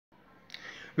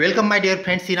Welcome my dear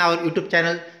friends in our YouTube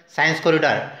channel Science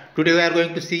Corridor. Today we are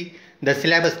going to see the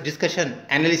syllabus discussion,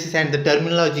 analysis and the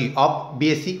terminology of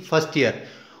B.Sc first year.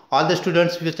 All the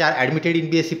students which are admitted in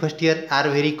B.Sc first year are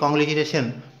very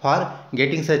congratulations for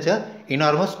getting such a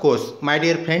enormous course. My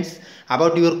dear friends,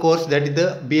 about your course, that is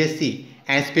the B.Sc,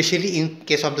 and especially in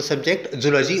case of the subject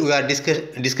Zoology, we are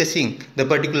discussing the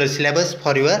particular syllabus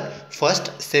for your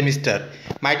first semester.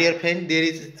 My dear friend, there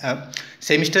is a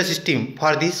semester system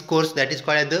for this course, that is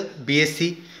called as the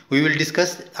B.Sc. We will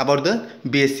discuss about the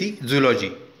B.Sc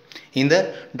Zoology in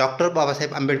the Dr.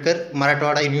 B.A.M.U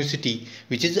Marathwada University,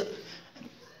 which is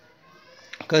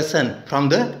concerned from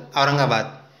the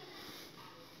Aurangabad.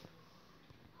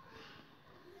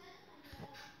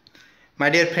 My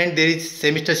dear friend, there is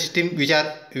semester system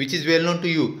which is well known to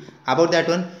you. About that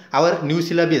one, our new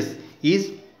syllabus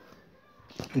is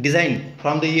designed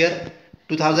from the year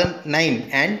 2009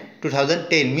 and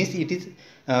 2010, means it is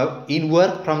in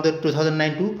work from the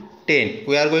 2009 to 10.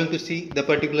 We are going to see the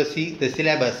the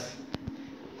syllabus.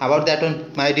 About that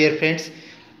one, my dear friends,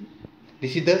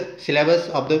 this is the syllabus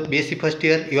of the B.Sc first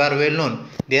year. You are well known.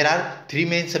 There are three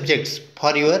main subjects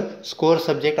for your core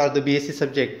subject or the B.Sc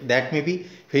subject. That may be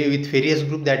with various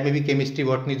group, that may be chemistry,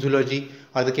 botany, zoology,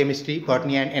 or the chemistry,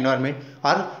 botany and environment,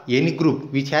 or any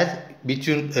group which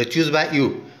choose by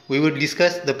you. We will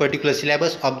discuss the particular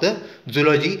syllabus of the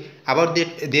zoology. About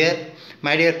that, there,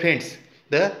 my dear friends,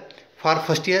 for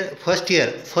first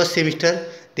semester,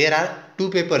 there are two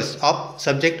papers of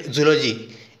subject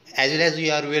zoology. As well as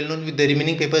you are well known with the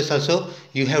remaining papers also,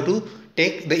 you have to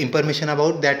take the information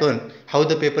about that one, how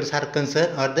the papers are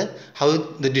concerned, or how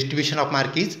the distribution of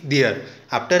mark is there.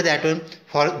 After that one,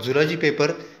 for zoology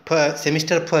paper for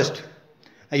semester first,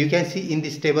 you can see in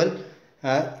this table,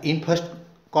 in first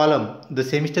column the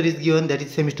semester is given, that is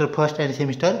semester first and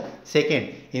semester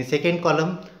second. In second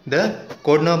column, the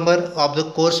code number of the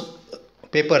course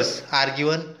papers are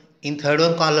given. In third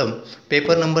one column,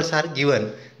 paper numbers are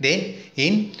given. Then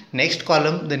in next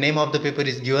column, the name of the paper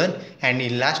is given, and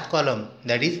in last column,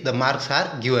 that is the marks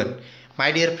are given.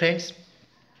 My dear friends,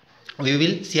 we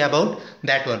will see about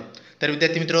that one. तर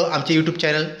विद्यार्थी मित्रों, आमचे YouTube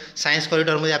channel science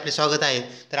कॉरिडॉरमध्ये आपले स्वागत आहे.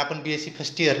 तर आपण B.Sc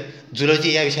first year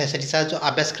zoology या विषयासाठीचा जो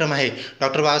अभ्यासक्रम आहे,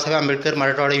 डॉक्टर बाबासाहेब आंबेडकर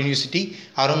मराठवाडा युनिव्हर्सिटी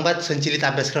औरंगाबाद संचलित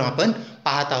अभ्यासक्रम आपण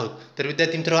पाहत आहोत. तर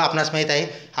विद्यार्थी मित्रों, आपणास माहीत आहे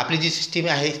आपली जी सिस्टीम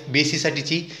आहे B.Sc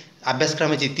साठीची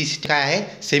अभ्यासक्रमाची ती काय आहे,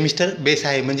 सेमिस्टर बेस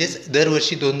आहे. म्हणजेच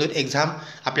दरवर्षी 2-2 एक्झाम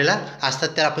आपल्याला असतात,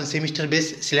 तर आपण सेमिस्टर बेस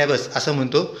सिलेबस असं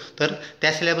म्हणतो. तर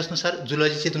त्या सिलेबसनुसार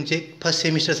झुलॉजीचे तुमचे फर्स्ट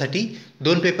सेमिस्टरसाठी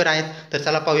 2 पेपर आहेत. तर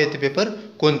चला पाहूया ते पेपर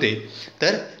कोणते.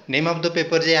 तर नेम ऑफ द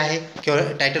पेपर जे आहे किंवा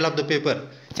टायटल ऑफ द पेपर,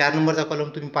 4 नंबरचा कॉलम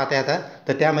तुम्ही पाहताय आता.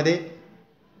 तर त्यामध्ये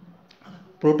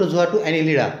प्रोटोझोआ टू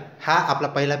ॲनिलिडा हा आपला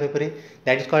पहिला पेपर आहे.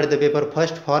 That is called the paper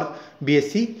first for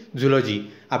B.Sc Zoology.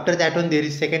 After that one, there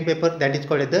is second paper, that is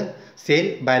called the cell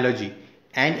biology,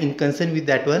 and in concern with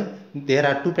that one, there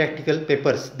are 2 practical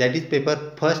papers. That is paper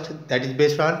first, that is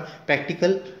based on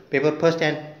practical paper first,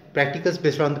 and practicals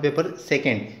based on the paper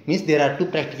second. Means there are 2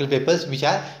 practical papers which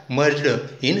are merged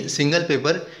in single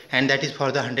paper, and that is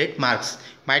for the 100 marks.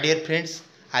 My dear friends,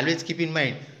 always keep in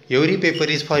mind, every paper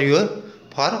is for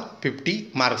 50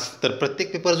 marks. तर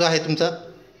प्रत्येक paper जो आहे तुमचा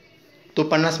तो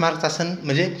 50 marks असन.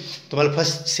 म्हणजे तुम्हाला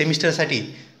first सेमिस्टरसाठी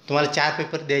तुम्हाला 4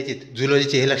 पेपर द्यायचे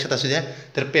झुलॉजीचे, हे लक्षात असू द्या.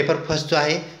 तर पेपर फर्स्ट जो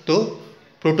आहे तो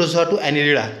प्रोटोझोआ टू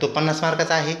ॲनिलिडा, तो 50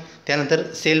 मार्काचा आहे. त्यानंतर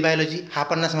सेल बायोलॉजी हा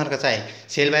 50 मार्काचा आहे.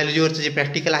 सेल बायोलॉजीवरचं जे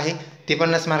प्रॅक्टिकल आहे ते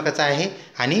 50 मार्काचं आहे,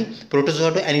 आणि प्रोटोझोआ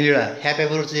टू ॲनिलिडा ह्या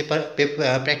पेपरवरचं जे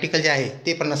प्रॅक्टिकल जे आहे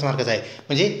ते 50 मार्काचं आहे.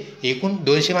 म्हणजे एकूण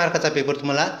 200 मार्काचा पेपर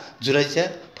तुम्हाला झुलॉजीच्या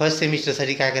फर्स्ट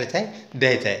सेमिस्टरसाठी काय करायचं आहे,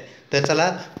 द्यायचा आहे. तर चला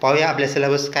पाहूया आपल्या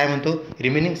सिलेबस काय म्हणतो.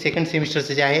 रिमेनिंग सेकंड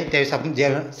सेमिस्टरचं जे आहे त्यावेळेस आपण,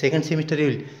 जेव्हा सेकंड सेमिस्टर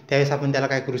येईल त्यावेळेस आपण त्याला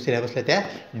काय करू, सिलेबसला त्या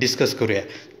डिस्कस करूया.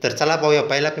 तर चला पाहूया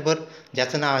पहिला पेपर,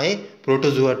 ज्याचं नाव आहे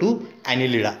प्रोटोझोआ टू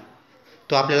ॲनिलिडा.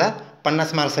 तो आपल्याला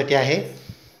 50 मार्क्ससाठी आहे.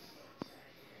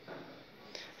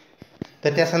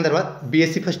 तर त्या संदर्भात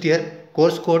B.Sc first year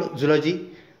course code zoology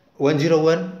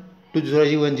 101 to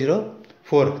zoology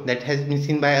 104 that has been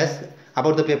seen by us.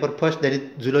 About the paper first, that is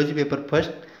zoology paper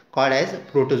first, called as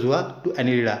protozoa to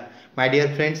annelida. My dear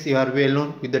friends, you are well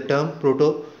known with the term proto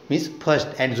means first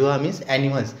and zoa means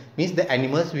animals, means the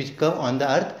animals which come on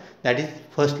the earth, that is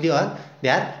firstly, or they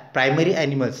are primary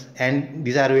animals, and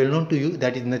these are well known to you,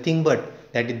 that is nothing but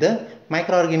that is the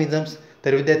microorganisms.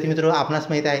 तर विद्यार्थी मित्र, आपणास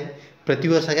माहीत आहे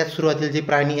पृथ्वीवर सगळ्यात सुरुवातीला जे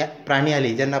प्राणी आले,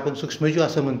 ज्यांना आपण सूक्ष्मजीव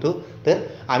असं म्हणतो, तर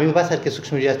अमिबासारखे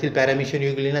सूक्ष्मजीव असतील, पॅरामिशियन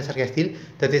युग्लिनासारखे असतील,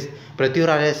 तर ते पृथ्वीवर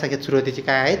आलेल्या सगळ्यात सुरुवातीचे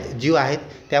काय आहेत, जीव आहेत.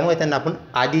 त्यामुळे त्यांना आपण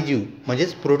आदिजीव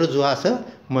म्हणजेच प्रोटोझोआ असं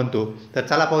म्हणतो. तर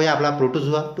चला पाहूया आपला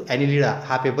प्रोटोझोआ टू ॲनिलिडा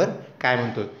हा पेपर काय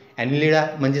म्हणतो. ॲनिलिडा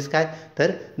म्हणजेच काय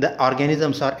तर the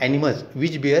organisms or animals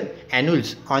which beer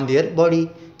ॲन्युल्स on their body,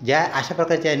 ज्या अशा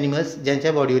प्रकारचे ॲनिमल्स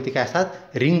ज्यांच्या बॉडीवरती काय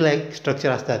असतात रिंग लाईक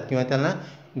स्ट्रक्चर असतात किंवा त्यांना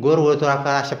गोर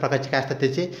वर्तुळाकार अशा प्रकारचे काय असतात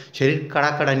त्याचे शरीर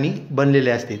कडाकडांनी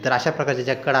बनलेले असते. तर अशा प्रकारच्या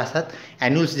ज्या कडा असतात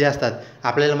ॲन्युल्स जे असतात,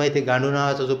 आपल्याला माहिती आहे गांडूळ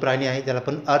नावाचा जो प्राणी आहे ज्याला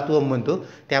आपण अर्थवर्म म्हणतो,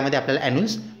 त्यामध्ये आपल्याला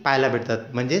ॲन्युल्स पाहायला भेटतात.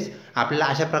 म्हणजेच आपल्याला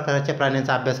अशा प्रकारच्या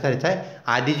प्राण्यांचा अभ्यास करायचा आहे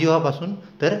आदिजीवापासून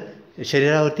तर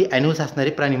शरीरावरती ॲन्युल्स असणारे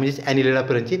प्राणी म्हणजेच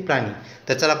ॲनिलिडापर्यंतचे प्राणी.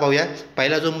 तर चला पाहूया.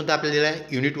 पहिला जो मुद्दा आपल्याला दिला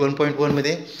आहे unit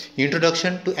 1.1मध्ये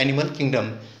introduction to animal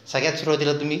kingdom. सगळ्यात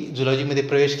सुरुवातीला तुम्ही झुलॉजीमध्ये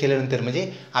प्रवेश केल्यानंतर म्हणजे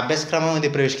अभ्यासक्रमामध्ये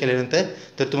प्रवेश केल्यानंतर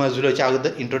तर तुम्हाला झुलॉजीच्या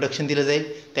अगोदर इंट्रोडक्शन दिलं जाईल.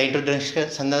 त्या इंट्रोडक्शन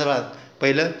संदर्भात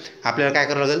पहिलं आपल्याला काय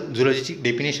करावं लागेल, झुलॉजीची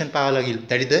डेफिनेशन पाहावं लागेल.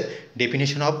 That is the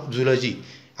definition of zoology.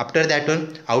 After that one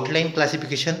outline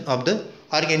classification of the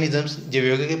organisms, जे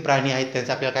वेगवेगळे प्राणी आहेत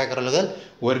त्यांचं आपल्याला काय करावं लागेल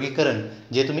वर्गीकरण,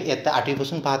 जे तुम्ही इयत्ता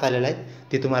 8वीपासून पाहत आलेलं आहे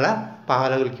ते तुम्हाला पाहावं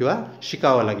लागेल किंवा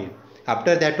शिकावं लागेल.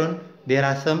 After that one there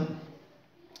are some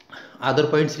other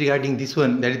points regarding this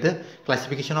one, that is the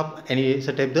classification of any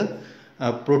such type the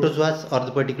protozoas or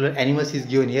the particular animals is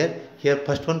given here. Here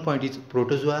first one point is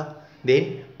protozoa, then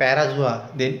parazoa,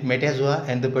 then metazoa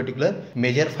and the particular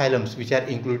major phylums which are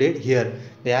included here.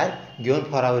 They are given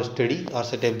for our study or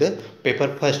such type the paper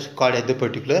first called as the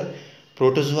particular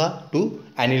protozoa to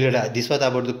annelida. This was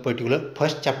about the particular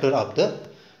first chapter of the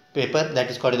paper,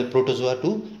 that is called as the protozoa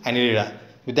to annelida.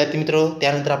 विद्यार्थी मित्र,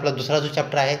 त्यानंतर आपला दुसरा जो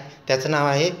chapter आहे त्याचं नाव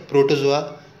आहे protozoa,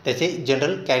 त्याचे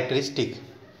जनरल कॅरेक्टरिस्टिक.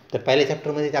 तर पहिल्या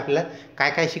चॅप्टरमध्ये आपल्याला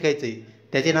काय काय शिकायचं आहे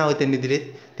त्याचे नाव त्यांनी दिलेत.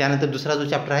 त्यानंतर दुसरा जो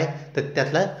चॅप्टर आहे तर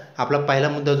त्यातला आपला पहिला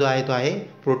मुद्दा जो आहे तो आहे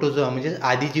प्रोटोझोआ, म्हणजे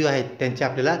आदिजीव आहेत त्यांचे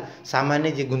आपल्याला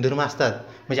सामान्य जे गुणधर्म असतात,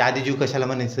 म्हणजे आदिजीव कशाला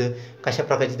म्हणायचं, कशा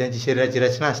प्रकारची त्यांची शरीराची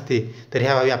रचना असते, तर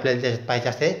ह्या बाबी आपल्याला त्याच्यात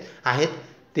पाहायचे आहेत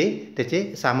ते त्याचे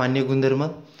सामान्य गुणधर्म.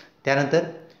 त्यानंतर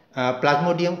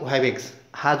प्लाझ्मोडियम व्हायवेक्स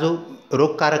हा जो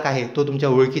रोगकारक आहे तो तुमच्या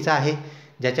ओळखीचा आहे,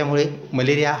 ज्याच्यामुळे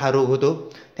मलेरिया हा रोग होतो.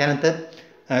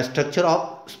 त्यानंतर स्ट्रक्चर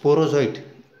ऑफ स्पोरोझोइट,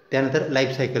 त्यानंतर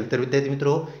लाईफ सायकल. तर विद्यार्थी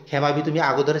मित्र, ह्या बाबी तुम्ही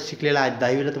अगोदरच शिकलेला आहे.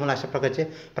 10वीला तुम्हाला अशा प्रकारचे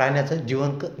प्राण्याचं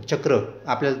जीवन चक्र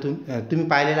आपल्याला तुम्ही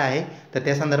पाहिलेलं आहे. तर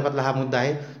त्या संदर्भातला हा मुद्दा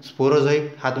आहे. स्पोरोझोइट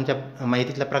हा तुमच्या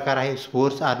माहितीतला प्रकार आहे.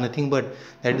 Spores R nothing but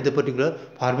that is the particular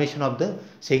formation of the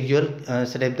सेक्ज्युअल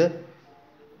type the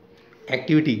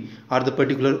activity or the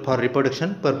particular for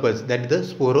reproduction purpose, that is the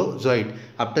sporozoid.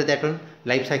 After that one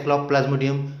life cycle of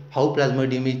plasmodium, how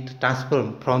plasmodium is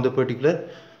transformed from the particular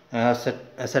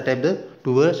type the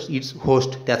towards its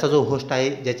host. त्याचा जो host आहे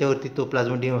ज्याच्यावरती तो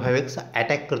plasmodium व्हायवेक्स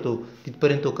attack करतो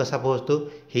तिथपर्यंत तो कसा पोहोचतो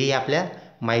हे आपल्या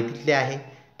माहितीतले आहे.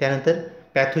 त्यानंतर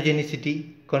पॅथोजेनिसिटी,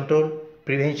 control,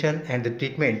 prevention and the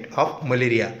treatment of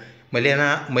malaria.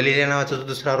 Malaria नावाचा जो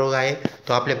दुसरा रोग आहे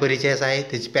तो आपल्या परिचयाचा आहे.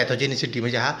 त्याची पॅथोजेनिसिटी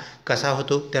म्हणजे हा कसा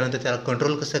होतो, त्यानंतर त्याला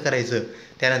कंट्रोल कसं करायचं,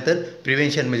 त्यानंतर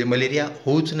प्रिव्हेन्शन म्हणजे मलेरिया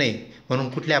होऊच नाही म्हणून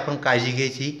कुठली आपण काळजी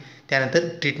घ्यायची, त्यानंतर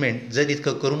ट्रीटमेंट, जर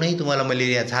इतकं करूनही तुम्हाला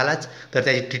मलेरिया झालाच तर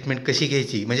त्याची ट्रीटमेंट कशी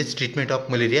घ्यायची, म्हणजेच treatment of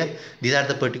malaria. These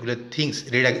R the particular things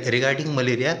regarding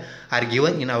malaria R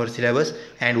given in our syllabus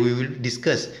and we will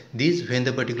discuss these when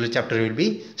the particular chapter will be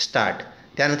start.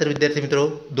 त्यानंतर विद्यार्थी मित्र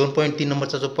 2.3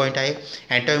 नंबरचा जो पॉईंट आहे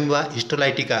अँटॉमिबा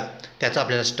हिस्टोलायटिका, त्याचं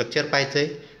आपल्याला स्ट्रक्चर पाहायचं आहे,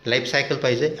 लाईफ सायकल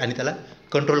पाहिजे आणि त्याला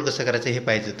कंट्रोल कसं करायचं हे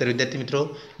पाहिजे. तर विद्यार्थी मित्र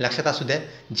लक्षात असू द्या,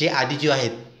 जे आदिजीव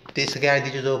आहेत ते सगळे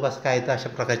आदिजीव जवळपास काय आहेत अशा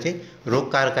प्रकारचे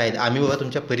रोगकारक आहेत. अमिबा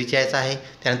तुमच्या परिचयाचा आहे.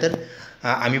 त्यानंतर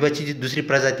अमिबाची जी दुसरी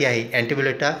प्रजाती आहे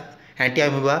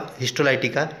अँटीअमिबा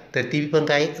हिस्टोलायटिका, तर ती पण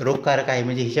काय रोगकारक आहे.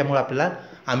 म्हणजे हिच्यामुळे आपल्याला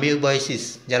अमिबायसिस,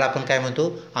 ज्याला आपण काय म्हणतो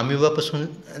अमिबापासून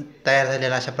तयार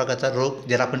झालेला अशा प्रकारचा रोग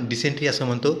ज्याला आपण डिसेंट्री असं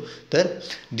म्हणतो, तर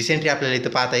डिसेंट्री आपल्याला इथं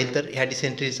पाहता येईल. तर ह्या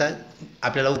डिसेंट्रीचा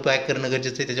आपल्याला उपाय करणं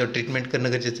गरजेचं आहे, त्याच्यावर ट्रीटमेंट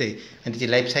करणं गरजेचं आहे आणि त्याची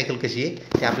लाईफ सायकल कशी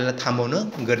आहे ते आपल्याला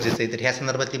थांबवणं गरजेचं आहे. तर ह्या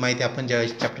संदर्भातली माहिती आपण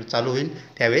ज्यावेळेस चॅप्टर चालू होईल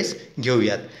त्यावेळेस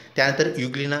घेऊयात. त्यानंतर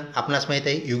युग्लिना, आपणास माहीत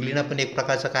आहे युग्लिना पण एक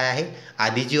प्रकारचा काय आहे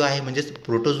आदिजीव आहे, म्हणजेच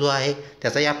प्रोटोझोआ आहे.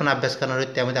 त्याचाही आपण अभ्यास करणार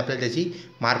आहोत. त्यामध्ये आपल्याला त्याची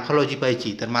मॉर्फॉलॉजी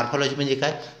पाहिजे. तर मॉर्फॉलॉजी म्हणजे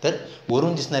काय, तर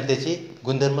वरून दिसणारे त्याचे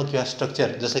गुणधर्म किंवा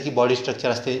स्ट्रक्चर, जसं की बॉडी स्ट्रक्चर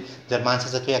असते. जर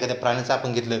माणसाचं किंवा एखाद्या प्राण्याचं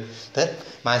आपण घेतलं तर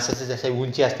माणसाचं जसं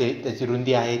उंची असते, त्याची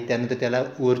रुंदी आहे, त्यानंतर त्याला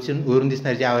वरून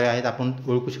दिसणारे जे अवयव आहेत आपण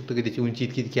ओळखू शकतो की त्याची उंची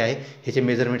इतकी आहे, ह्याचे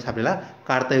मेजरमेंट्स आपल्याला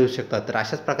काढता येऊ शकतात. तर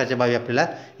अशाच प्रकारच्या बाबी आपल्याला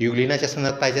युग्लिनाच्या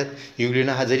संदर्भात पाहिजेत.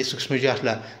 युग्लिना हा जरी सूक्ष्मजीव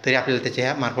असला तरी आपल्याला त्याच्या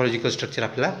ह्या मॉर्फॉलॉजिकल स्ट्रक्चर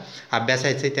आपल्याला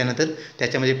अभ्यासायचं आहे. त्यानंतर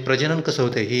त्याच्यामध्ये प्रजनन कसं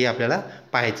होतं हे आपल्याला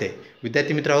पाहायचं आहे.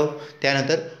 विद्यार्थी मित्रांनो,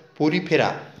 त्यानंतर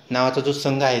पोरीफेरा नावाचा जो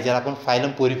संघ आहे ज्याला आपण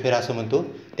फायलम पोरीफेरा असं म्हणतो,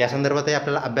 त्या संदर्भातही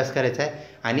आपल्याला अभ्यास करायचा आहे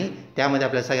आणि त्यामध्ये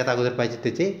आपल्याला सगळ्यात अगोदर पाहिजे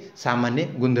त्याचे सामान्य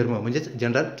गुणधर्म म्हणजेच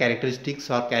general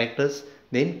characteristics or characters.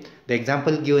 Then the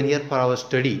example given here for our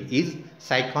study is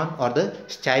सायकॉन or the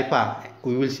स्टायपा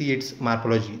we will see it's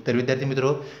morphology. तर विद्यार्थी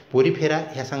मित्रो, पोरीफेरा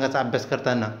ह्या संघाचा अभ्यास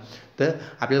करताना तर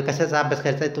आपल्याला कशाचा अभ्यास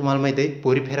करायचा आहे तुम्हाला माहिती आहे.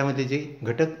 पोरीफेरामध्ये जे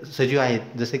घटक सजीव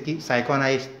आहेत जसे की सायकॉन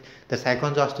आहे, तर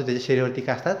सायकॉन जो असतो त्याच्या शरीरावरती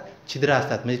काय असतात, छिद्र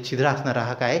असतात. म्हणजे छिद्र असणारा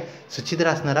हा काय सच्छिद्र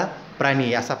असणारा प्राणी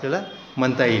आहे असं आपल्याला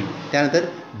म्हणता येईल. त्यानंतर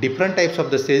different types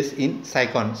of the cells in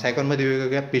सायकॉन, सायकॉनमध्ये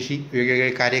वेगवेगळ्या पेशी वेगवेगळे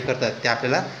कार्य करतात ते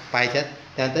आपल्याला पाहायच्यात.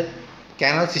 त्यानंतर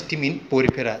कॅनल सिस्टीम इन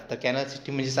पोरीफेरा, तर कॅनल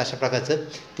सिस्टीम म्हणजेच अशा प्रकारचं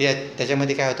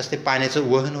त्याच्यामध्ये काय होत असते, पाण्याचं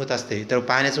वहन होत असते. तर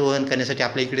पाण्याचं वहन करण्यासाठी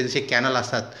आपल्या इकडे जसे कॅनल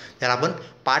असतात त्याला आपण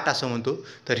पाट असं म्हणतो.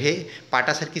 तर हे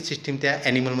पाटासारखी सिस्टीम त्या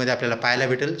ॲनिमलमध्ये आपल्याला पाहायला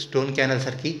भेटेल, स्टोन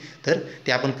कॅनलसारखी. तर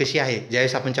ते आपण कशी आहे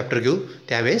ज्यावेळेस आपण चॅप्टर घेऊ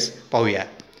त्यावेळेस पाहूया.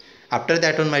 After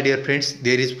that one my dear friends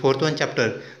there is fourth one chapter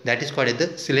that is called the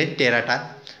सिलेंटेराटा.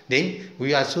 Then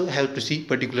we also have to see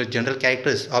particular general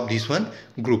characters of this one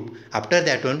group. After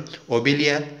that one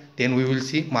Obelia, then we will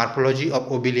see morphology of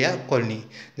Obelia colony.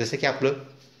 जसं की आपलं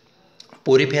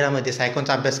पोरीफेरामध्ये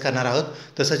सायकॉनचा अभ्यास करणार आहोत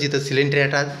तसंच इथं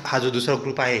Coelenterata हा जो दुसरा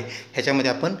ग्रुप आहे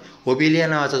ह्याच्यामध्ये आपण ओबेलिया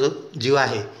नावाचा जो जीव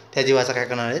आहे त्या जीवाचा काय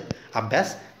करणार आहेत,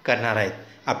 अभ्यास करणार आहेत.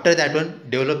 After that one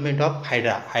development of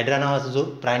hydra, hydra नावाचा जो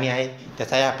प्राणी आहे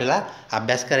त्याचाही आपल्याला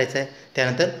अभ्यास करायचा आहे.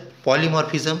 त्यानंतर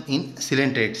पॉलिमॉर्फिझम इन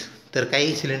सिलेंट्रेट्स, तर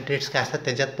काही सिलेंट्रेट्स काय असतात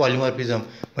त्यांच्यात पॉलिमॉर्फिझम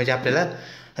म्हणजे आपल्याला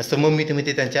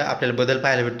सममितीमध्ये त्यांच्या आपल्याला बदल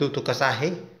पाहायला भेटतो. तो कसा आहे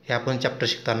हे आपण चॅप्टर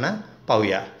शिकताना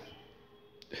पाहूया.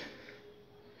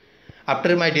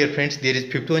 After my dear friends there is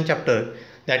 51 chapter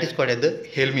that is called the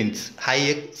हेल्मिन्स. हा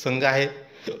एक संघ आहे,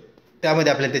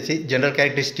 त्यामध्ये आपल्याला त्याचे जनरल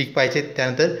कॅरेक्टरिस्टिक पाहिजे.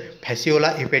 त्यानंतर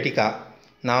फॅसिओला हिपॅटिका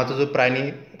नावाचा जो प्राणी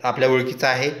आपल्या ओळखीचा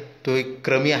आहे तो एक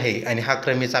क्रमी आहे आणि हा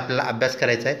क्रमीचा आपल्याला अभ्यास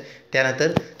करायचा आहे.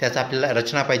 त्यानंतर त्याचा आपल्याला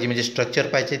रचना पाहिजे म्हणजे स्ट्रक्चर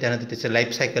पाहिजे. त्यानंतर त्याचं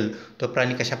लाईफ सायकल, तो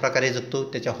प्राणी कशाप्रकारे जगतो,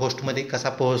 त्याच्या होस्टमध्ये कसा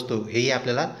पोहोचतो हेही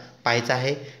आपल्याला पाहायचं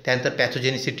आहे. त्यानंतर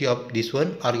पॅथोजेनिसिटी ऑफ दिस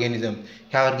वन ऑर्गॅनिझम,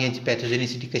 ह्या ऑर्गॅनिझमची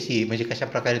पॅथोजेनिसिटी कशी आहे म्हणजे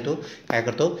कशाप्रकारे तो काय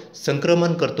करतो,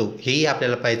 संक्रमण करतो हेही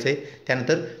आपल्याला पाहायचं आहे.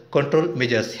 त्यानंतर कंट्रोल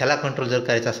मेजर्स, ह्याला कंट्रोल जर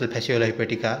करायचं असेल फॅसिओला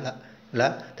हिपॅटिकाला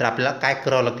तर आपल्याला काय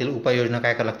करावं लागतील, उपाययोजना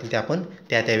काय करावं लागतील ते आपण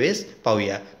त्यावेळेस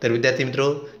पाहूया. तर विद्यार्थी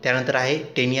मित्रो, त्यानंतर आहे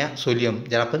टेनिया सोलियम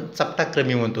ज्याला आपण चपटा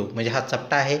क्रमी म्हणतो. म्हणजे हा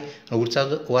चपटा आहे.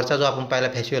 वरचा जो आपण पाहिला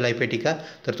फॅसिओला हिपॅटिका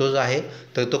तर तो जो आहे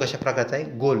तर तो कशा प्रकारचा आहे,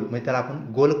 गोल, म्हणजे त्याला आपण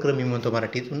गोल क्रमी म्हणतो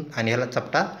मराठीतून आणि ह्याला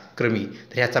चपटा क्रमी.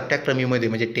 तर ह्या चपट्या क्रमीमध्ये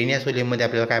म्हणजे टेनिया सोलियममध्ये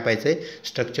आपल्याला काय पाहायचं आहे,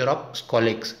 स्ट्रक्चर ऑफ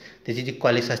स्कॉलेक्स, त्याची जी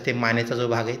कॉलेक्स असते मानेचा जो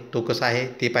भाग आहे तो कसा आहे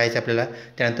ते पाहायचं आपल्याला.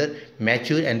 त्यानंतर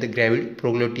मॅच्युअर अँड द ग्रॅव्हिड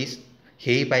प्रोग्लोटिस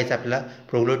हेही पाहायचं आपल्याला.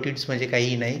 प्रोग्लोटिड्स म्हणजे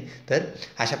काहीही नाही तर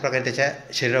अशा प्रकारे त्याच्या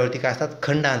शरीरावरती काय असतात,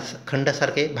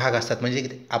 खंडासारखे भाग असतात. म्हणजे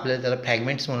आपल्याला त्याला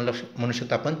फ्रॅगमेंट्स म्हणू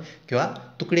शकतो आपण किंवा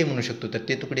तुकडे म्हणू शकतो. तर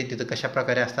ते तुकडे तिथं कशा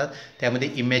प्रकारे असतात, त्यामध्ये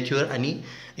इमॅच्युअर आणि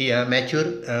मॅच्युअर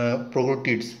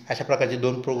प्रोग्लोटिड्स अशा प्रकारचे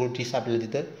 2 प्रोग्लोटिड्स आपल्याला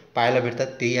तिथं पाहायला भेटतात.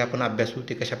 तेही आपण अभ्यासू,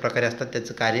 ते कशा प्रकारे असतात,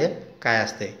 त्याचं कार्य काय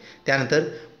असते. त्यानंतर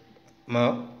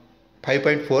मग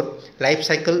 5.4 life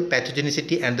cycle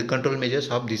पॅथोजेनिसिटी and the control measures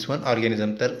of this one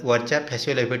organism. तर वरच्या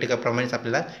फॅसिओला हिपॅटिकाप्रमाणेच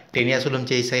आपल्याला टेनिया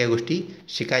सोलियमच्या ही सगळ्या गोष्टी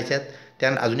शिकायच्यात.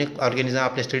 त्यानंतर अजून एक ऑर्गॅनिझम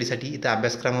आपल्या स्टडीसाठी इथं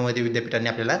अभ्यासक्रमामध्ये विद्यापीठाने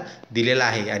आपल्याला दिलेला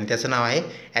आहे आणि त्याचं नाव आहे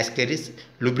ॲस्केरिस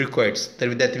लुब्रिकॉइड्स. तर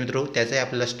विद्यार्थी मित्रो, त्याचंही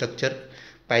आपल्याला स्ट्रक्चर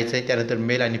पाहायचं आहे. त्यानंतर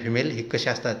मेल आणि फिमेल हे कसे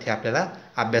असतात हे आपल्याला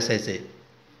अभ्यासायचं आहे.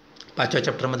 5व्या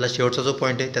चॅप्टरमधला शेवटचा जो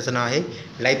पॉईंट आहे त्याचं नाव आहे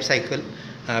life cycle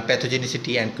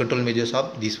पॅथोजेनिसिटी and control measures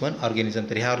of this one organism.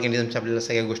 तर ह्या ऑर्गॅनिझमच्या आपल्याला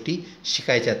सगळ्या गोष्टी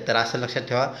शिकायच्या आहेत. तर असं लक्षात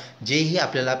ठेवा, जेही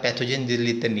आपल्याला पॅथोजेन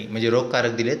दिले त्यांनी म्हणजे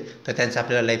रोगकारक दिलेत तर त्यांचं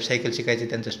आपल्याला लाईफ सायकल शिकायचं आहे,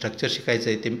 त्यांचं स्ट्रक्चर शिकायचं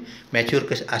आहे, ते मॅच्युअर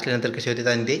कसे असल्यानंतर कसे होतात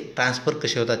आणि ते ट्रान्सफर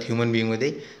कसे होतात ह्युमन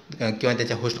बिईंगमध्ये किंवा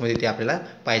त्याच्या होस्टमध्ये ते आपल्याला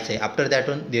पाहायचं आहे. After that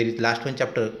one there is last one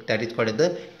chapter that is called the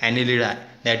ॲनिलिडा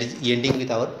that is ending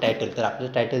with our title. तर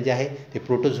आपलं टायटल जे आहे ते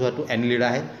प्रोटोझोआ टू ॲनिलिडा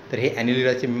आहे. तर हे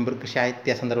ॲनिलिडाचे मेंबर कसे आहेत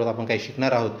त्या संदर्भात आपण काही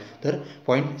शिकणार आहोत. तर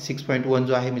पॉईंट 6.1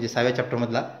 जो आहे म्हणजे 6व्या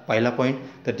चॅप्टरमधला पहिला पॉईंट,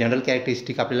 तर जनरल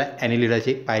कॅरेक्टरिस्टिक आपल्याला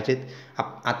ॲनिलिडाचे पाहायचे आहेत.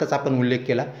 आताच आपण उल्लेख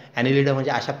केला, ॲनिलिडा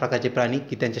म्हणजे अशा प्रकारचे प्राणी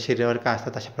की त्यांच्या शरीरावर काय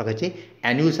असतात, अशा प्रकारचे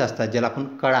ॲन्युल्स असतात ज्याला आपण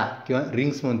कडा किंवा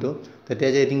रिंग्स म्हणतो. तर त्या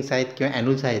जे रिंग्स आहेत किंवा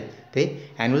ॲन्युल्स आहेत ते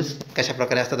ॲन्युल्स कशा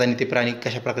प्रकारे असतात आणि ते प्राणी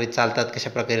कशा प्रकारे चालतात, कशा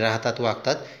प्रकारे राहतात,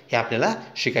 वागतात हे आपल्याला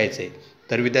शिकायचं आहे.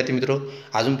 तर विद्यार्थी मित्रो,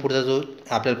 अजून पुढचा जो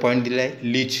आपल्याला पॉईंट दिला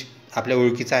आहे लीच, आपल्या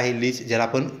ओळखीचा आहे लीच ज्याला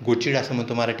आपण गोचिड असं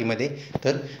म्हणतो मराठीमध्ये.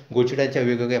 तर गोचिडांच्या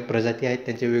वेगवेगळ्या प्रजाती आहेत,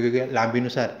 त्यांच्या वेगवेगळ्या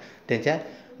लांबीनुसार त्यांच्या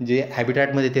जे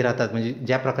हॅबिटॅटमध्ये ते राहतात म्हणजे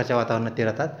ज्या प्रकारच्या वातावरणात ते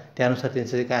राहतात त्यानुसार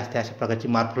त्यांचं जे काय असते अशा प्रकारची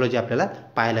मॉर्फोलॉजी आपल्याला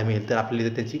पाहायला मिळेल. तर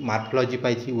आपल्याला त्यांची मॉर्फोलॉजी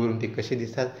पाहिजे, वरून ते कसे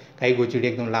दिसतात. काही गोचिड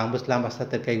एकदम लांब असतात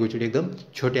तर काही गोचिड एकदम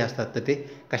छोटे असतात. तर ते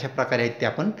कशा प्रकारे आहेत ते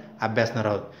आपण अभ्यासणार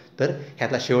आहोत. तर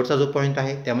ह्यातला शेवटचा जो पॉईंट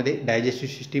आहे त्यामध्ये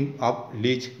digestive system of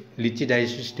लीचची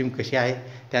digestive system कशी आहे,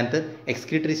 त्यानंतर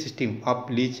excretory system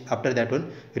of leech, after that one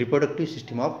reproductive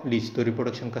system of leech, तो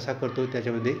रिप्रोडक्शन कसा करतो,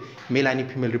 त्याच्यामध्ये मेल आणि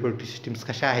फिमेल रिप्रोडक्टिव्ह सिस्टीम्स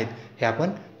कशा आहेत हे आपण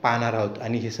पाहणार आहोत.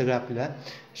 आणि हे सगळं आपल्याला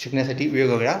शिकण्यासाठी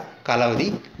वेगवेगळा कालावधी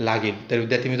लागेल. तर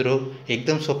विद्यार्थी मित्र,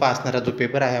 एकदम सोपा असणारा जो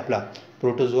पेपर आहे आपला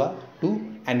प्रोटोझोआ टू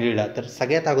ॲनिलिडा, तर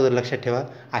सगळ्यात अगोदर लक्षात ठेवा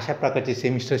अशा प्रकारची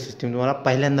सेमिस्टर सिस्टीम तुम्हाला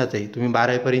पहिल्यांदाच आहे. तुम्ही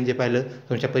 12वीपर्यंत जे पाहिलं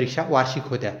तुमच्या परीक्षा वार्षिक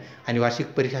होत्या आणि वार्षिक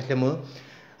परीक्षा असल्यामुळं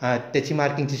त्याची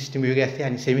मार्किंगची सिस्टीम वेगळी असते.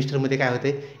 आणि सेमिस्टरमध्ये काय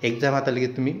होते, एक्झाम आता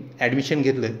लगेच तुम्ही ॲडमिशन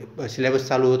घेतलं, सिलेबस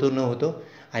चालू होतो न होतो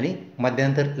आणि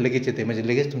मध्यंतर लगेच येते, म्हणजे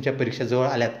लगेच तुमच्या परीक्षा जवळ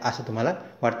आल्यात असं तुम्हाला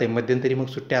वाटतं. मध्यंतरी मग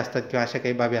सुट्ट्या असतात किंवा अशा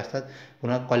काही बाबी असतात,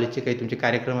 पुन्हा कॉलेजचे काही तुमचे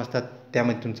कार्यक्रम असतात,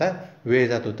 त्यामध्ये तुमचा वेळ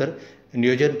जातो. तर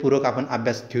नियोजनपूर्वक आपण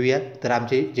अभ्यास घेऊया. तर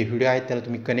आमचे जे व्हिडिओ आहेत त्याला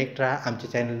तुम्ही कनेक्ट राहा,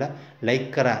 आमच्या चॅनलला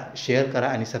लाईक करा, शेअर करा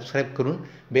आणि सबस्क्राईब करून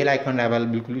बेल आयकॉन दाबायला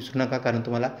बिलकुल विसरू नका, कारण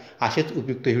तुम्हाला असेच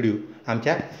उपयुक्त व्हिडिओ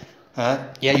आमच्या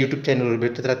या यूट्यूब चॅनलवर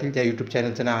भेटत राहतील. त्या यूट्यूब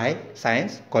चॅनलचं नाव आहे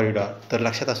सायन्स कॉरिडॉर. तर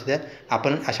लक्षात असू द्या,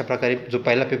 आपण अशा प्रकारे जो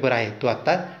पहिला पेपर आहे तो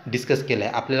आत्ता डिस्कस केला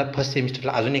आहे. आपल्याला फर्स्ट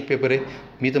सेमिस्टरला अजून एक पेपर आहे,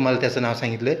 मी तुम्हाला त्याचं नाव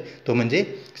सांगितलं आहे, तो म्हणजे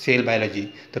सेल बायोलॉजी.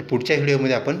 तर पुढच्या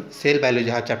व्हिडिओमध्ये आपण सेल बायोलॉजी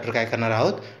हा चॅप्टर काय करणार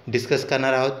आहोत, डिस्कस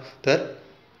करणार आहोत. तर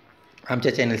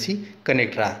आमच्या चॅनलशी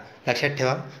कनेक्ट राहा. लक्षात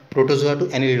ठेवा, प्रोटोझोआ टू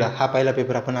ॲनिलिडा हा पहिला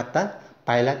पेपर आपण आत्ता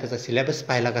पाहिला, त्याचा सिलेबस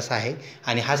पाहिला कसा आहे,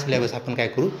 आणि हा सिलेबस आपण काय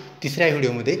करू, तिसऱ्या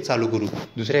व्हिडिओमध्ये चालू करू.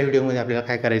 दुसऱ्या व्हिडिओमध्ये आपल्याला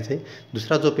काय करायचं आहे,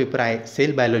 दुसरा जो पेपर आहे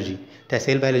सेल बायोलॉजी, त्या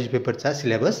सेल बायोलॉजी पेपरचा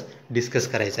सिलेबस डिस्कस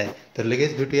करायचा आहे. तर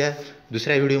लगेच भेटूया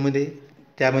दुसऱ्या व्हिडिओमध्ये.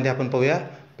 त्यामध्ये आपण पाहूया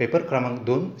पेपर क्रमांक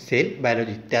 2 सेल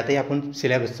बायोलॉजी. त्यातही आपण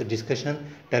सिलेबसचं डिस्कशन,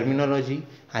 टर्मिनॉलॉजी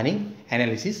आणि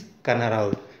ॲनालिसिस करणार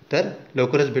आहोत. तर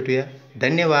लवकरच भेटूया.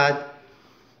 धन्यवाद.